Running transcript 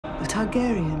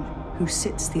Targaryen who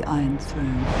sits the Iron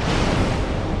Throne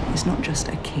is not just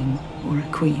a king or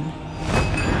a queen.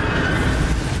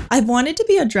 I've wanted to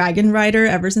be a dragon rider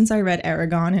ever since I read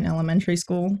Eragon in elementary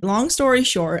school. Long story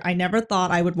short, I never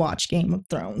thought I would watch Game of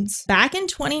Thrones. Back in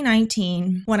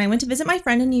 2019, when I went to visit my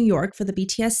friend in New York for the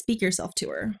BTS Speak Yourself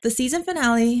tour, the season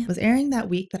finale was airing that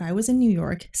week that I was in New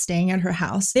York, staying at her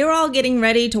house. They were all getting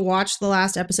ready to watch the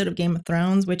last episode of Game of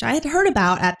Thrones, which I had heard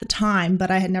about at the time, but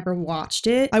I had never watched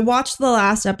it. I watched the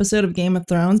last episode of Game of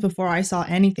Thrones before I saw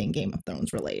anything Game of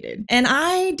Thrones related, and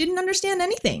I didn't understand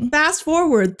anything. Fast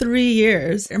forward 3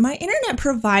 years. My internet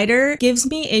provider gives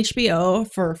me HBO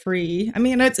for free. I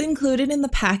mean, it's included in the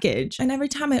package. And every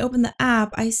time I open the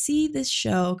app, I see this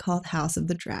show called House of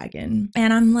the Dragon.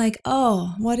 And I'm like,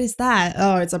 oh, what is that?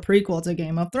 Oh, it's a prequel to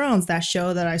Game of Thrones, that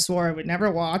show that I swore I would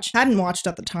never watch, hadn't watched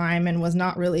at the time, and was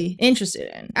not really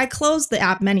interested in. I closed the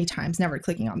app many times, never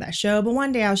clicking on that show. But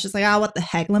one day I was just like, oh, what the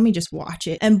heck? Let me just watch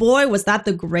it. And boy, was that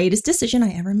the greatest decision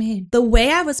I ever made. The way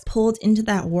I was pulled into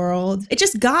that world, it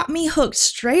just got me hooked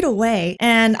straight away.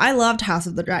 And I loved House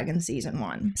of the Dragon season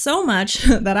 1 so much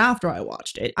that after I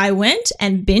watched it, I went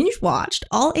and binge watched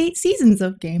all 8 seasons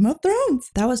of Game of Thrones.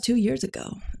 That was 2 years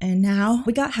ago. And now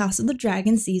we got House of the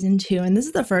Dragon season 2. And this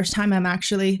is the first time I'm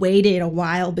actually waited a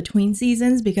while between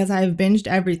seasons because I've binged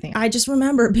everything. I just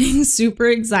remember being super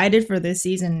excited for this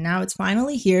season. Now it's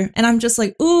finally here. And I'm just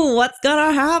like, ooh, what's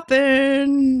gonna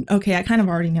happen? Okay, I kind of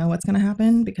already know what's gonna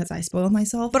happen because I spoiled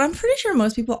myself, but I'm pretty sure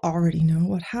most people already know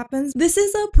what happens. This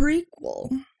is a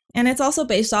prequel. And it's also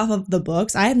based off of the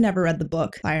books. I have never read the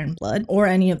book Fire and Blood or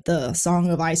any of the Song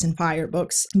of Ice and Fire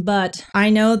books, but I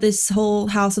know this whole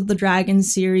House of the Dragon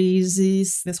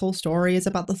series, this whole story is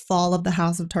about the fall of the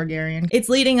House of Targaryen. It's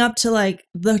leading up to like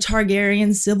the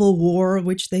Targaryen Civil War,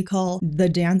 which they call the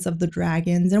Dance of the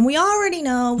Dragons. And we already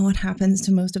know what happens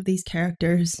to most of these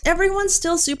characters. Everyone's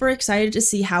still super excited to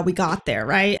see how we got there,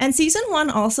 right? And season 1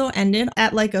 also ended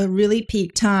at like a really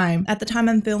peak time. At the time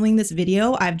I'm filming this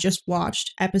video, I've just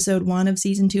watched episode 1 of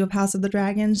season 2 of House of the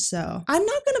Dragon, so I'm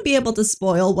not gonna be able to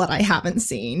spoil what I haven't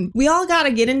seen. We all gotta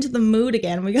get into the mood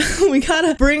again. We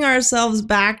gotta bring ourselves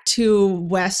back to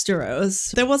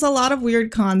Westeros. There was a lot of weird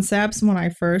concepts when I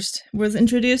first was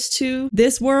introduced to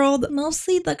this world,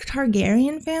 mostly the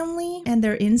Targaryen family and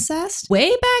their incest.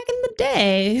 Way back in the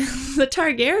day, the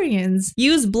Targaryens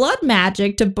used blood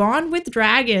magic to bond with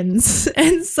dragons,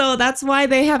 and so that's why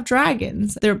they have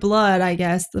dragons. Their blood, I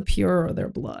guess, the purer their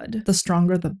blood, the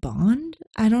stronger the bond?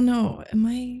 I don't know.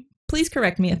 Please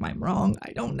correct me if I'm wrong.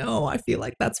 I don't know. I feel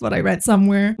like that's what I read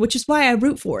somewhere, which is why I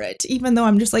root for it, even though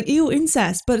I'm just like, ew,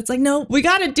 incest. But it's like, no, we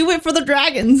gotta do it for the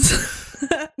dragons.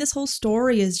 This whole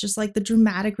story is just like the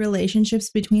dramatic relationships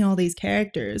between all these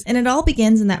characters. And it all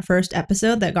begins in that first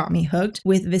episode that got me hooked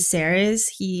with Viserys.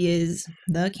 He is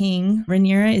the king.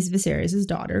 Rhaenyra is Viserys'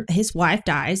 daughter. His wife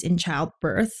dies in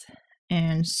childbirth,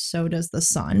 and so does the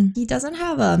son. He doesn't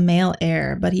have a male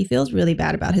heir, but he feels really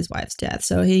bad about his wife's death,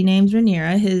 so he names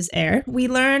Rhaenyra his heir. We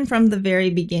learn from the very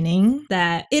beginning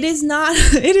that it is not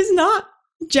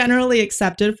generally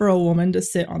accepted for a woman to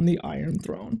sit on the Iron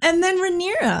Throne. And then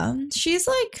Rhaenyra, she's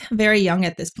like very young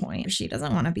at this point. She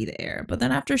doesn't want to be the heir, but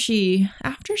then after she's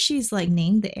like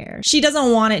named the heir, she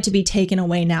doesn't want it to be taken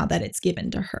away now that it's given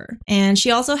to her. And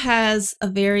she also has a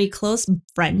very close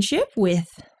friendship with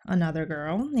another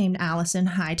girl named Alicent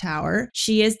Hightower.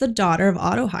 She is the daughter of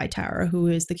Otto Hightower, who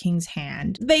is the king's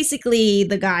hand. Basically,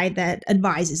 the guy that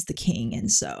advises the king, and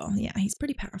so, yeah, he's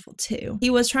pretty powerful too.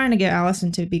 He was trying to get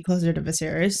Alicent to be closer to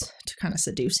Viserys to kind of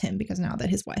seduce him, because now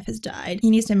that his wife has died, he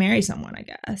needs to marry someone, I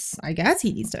guess. I guess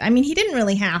he needs to. I mean, he didn't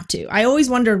really have to. I always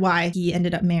wondered why he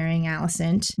ended up marrying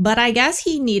Alicent, but I guess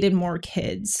he needed more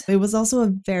kids. It was also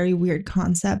a very weird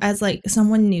concept as like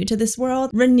someone new to this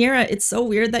world. Rhaenyra, it's so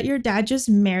weird that your dad just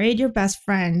married your best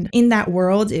friend. In that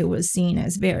world, it was seen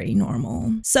as very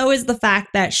normal. So is the fact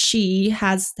that she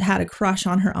has had a crush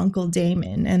on her uncle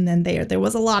Daemon, and then there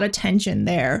was a lot of tension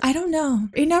there. I don't know.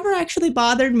 It never actually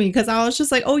bothered me because I was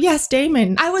just like, oh yes,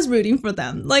 Daemon. I was rooting for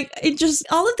them. Like, it just,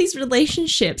 all of these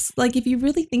relationships, like if you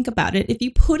really think about it, if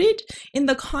you put it in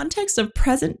the context of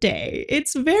present day,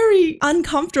 it's very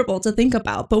uncomfortable to think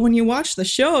about. But when you watch the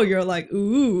show, you're like,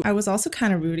 ooh. I was also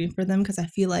kind of rooting for them because I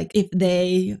feel like if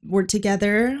they were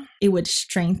together, it would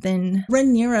strengthen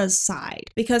Rhaenyra's side,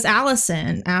 because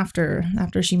Alicent, after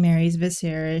she marries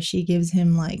Viserys, she gives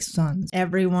him like sons.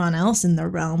 Everyone else in the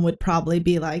realm would probably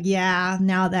be like, yeah,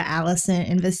 now that Alicent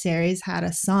and Viserys had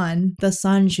a son, the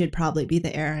son should probably be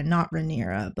the heir and not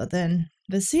Rhaenyra. But then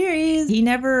the series, he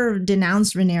never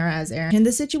denounced Rhaenyra as heir. And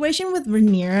the situation with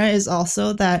Rhaenyra is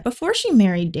also that before she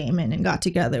married Daemon and got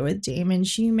together with Daemon,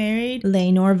 she married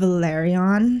Laenor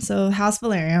Velaryon. So House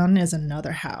Velaryon is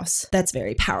another house that's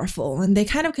very powerful, and they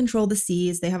kind of control the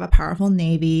seas. They have a powerful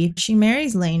navy. She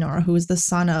marries Laenor, who is the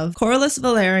son of Corlys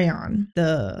Velaryon,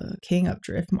 the king of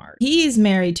Driftmark. He's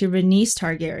married to Rhaenys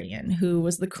Targaryen, who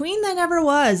was the queen that never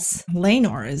was.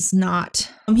 Laenor is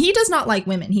not. He does not like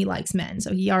women. He likes men,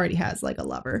 so he already has like a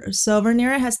lover. So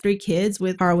Rhaenyra has 3 kids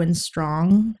with Harwin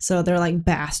Strong. So they're like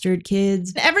bastard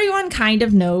kids. Everyone kind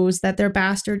of knows that they're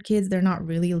bastard kids. They're not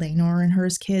really Laenor and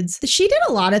hers kids. She did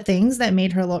a lot of things that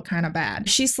made her look kind of bad.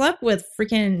 She slept with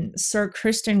freaking Sir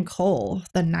Criston Cole,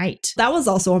 the knight. That was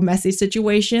also a messy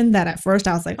situation that at first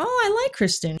I was like, oh, I like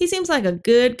Criston. He seems like a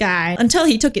good guy, until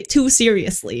he took it too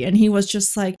seriously. And he was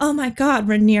just like, oh my God,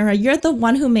 Rhaenyra, you're the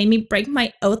one who made me break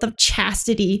my oath of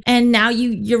chastity. And now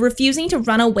you're refusing to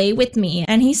run away with me.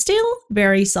 And he's still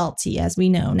very salty, as we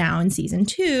know now in season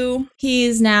 2.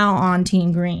 He's now on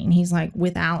Team Green. He's like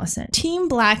with Alicent. Team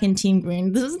Black and Team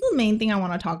Green. This is the main thing I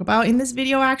want to talk about in this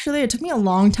video, actually. It took me a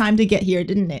long time to get here,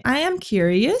 didn't it? I am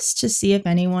curious to see if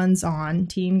anyone's on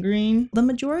Team Green. The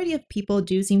majority of people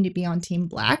do seem to be on Team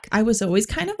Black. I was always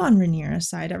kind of on Rhaenyra's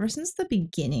side ever since the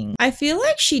beginning. I feel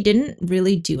like she didn't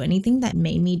really do anything that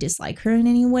made me dislike her in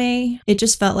any way. It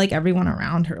just felt like everyone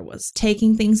around her was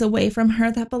taking things away from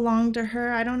her that belonged to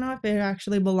her. I don't know if it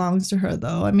actually belongs to her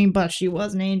though. I mean, but she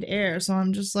was named heir, so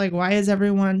I'm just like, why is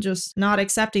everyone just not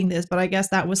accepting this? But I guess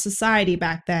that was society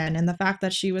back then, and the fact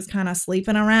that she was kind of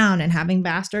sleeping around and having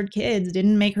bastard kids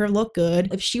didn't make her look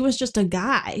good. If she was just a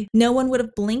guy, no one would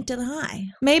have blinked an eye.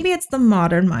 Maybe it's the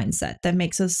modern mindset that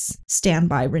makes us stand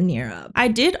by Rhaenyra. I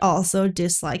did also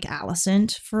dislike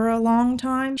Alicent for a long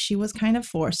time. She was kind of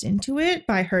forced into it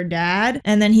by her dad,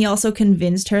 and then he also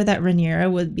convinced her that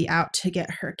Rhaenyra would be out to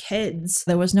get her kids.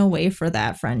 There was no way for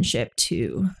that friendship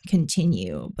to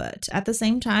continue, but at the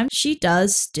same time, she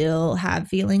does still have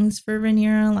feelings for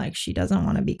Rhaenyra. Like, she doesn't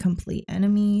want to be complete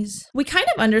enemies. We kind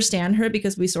of understand her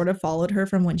because we sort of followed her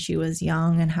from when she was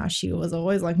young and how she was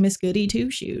always like Miss Goody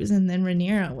Two-Shoes, and then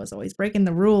Rhaenyra was always breaking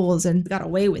the rules and got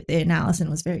away with it, and Alicent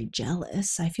was very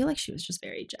jealous. I feel like she was just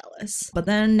very jealous. But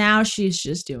then now she's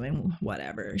just doing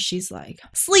whatever. She's like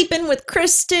sleeping with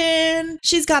Criston.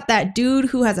 She's got that dude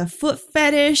who has a foot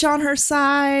fetish on her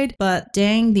side. But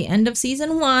dang, the end of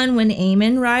season 1, when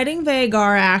Aemon riding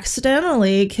Vhagar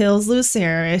accidentally kills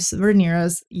Lucerys,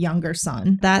 Rhaenyra's younger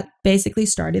son, that basically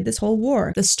started this whole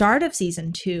war. The start of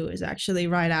season 2 is actually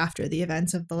right after the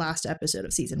events of the last episode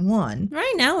of season 1.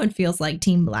 Right now it feels like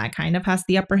Team Black kind of has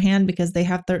the upper hand because they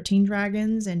have 13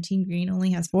 dragons and Team Green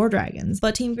only has 4 dragons.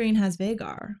 But Team Green has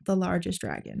Vhagar, the largest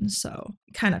dragon, so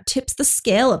it kind of tips the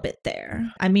scale a bit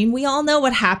there. I mean, we all know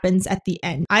what happens at the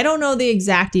end. I don't know the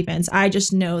exact events. I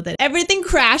just know that everything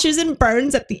crashes and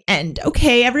burns at the end.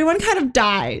 Okay, everyone kind of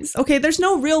dies. Okay, there's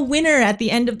no real winner at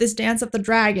the end of this Dance of the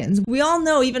Dragons. We all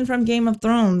know, even from Game of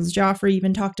Thrones, Joffrey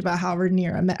even talked about how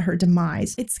Rhaenyra met her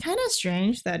demise. It's kind of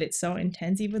strange that it's so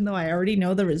intense, even though I already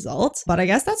know the results. But I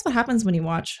guess that's what happens when you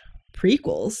watch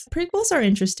prequels. Prequels are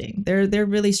interesting. They're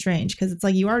really strange because it's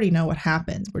like you already know what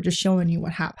happens. We're just showing you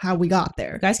how we got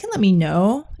there. You guys can let me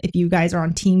know if you guys are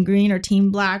on Team Green or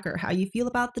Team Black, or how you feel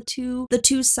about the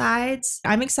two sides.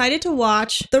 I'm excited to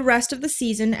watch the rest of the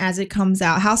season as it comes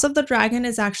out. House of the Dragon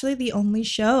is actually the only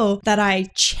show that I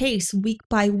chase week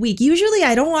by week. Usually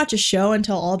I don't watch a show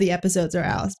until all the episodes are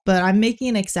out, but I'm making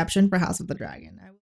an exception for House of the Dragon.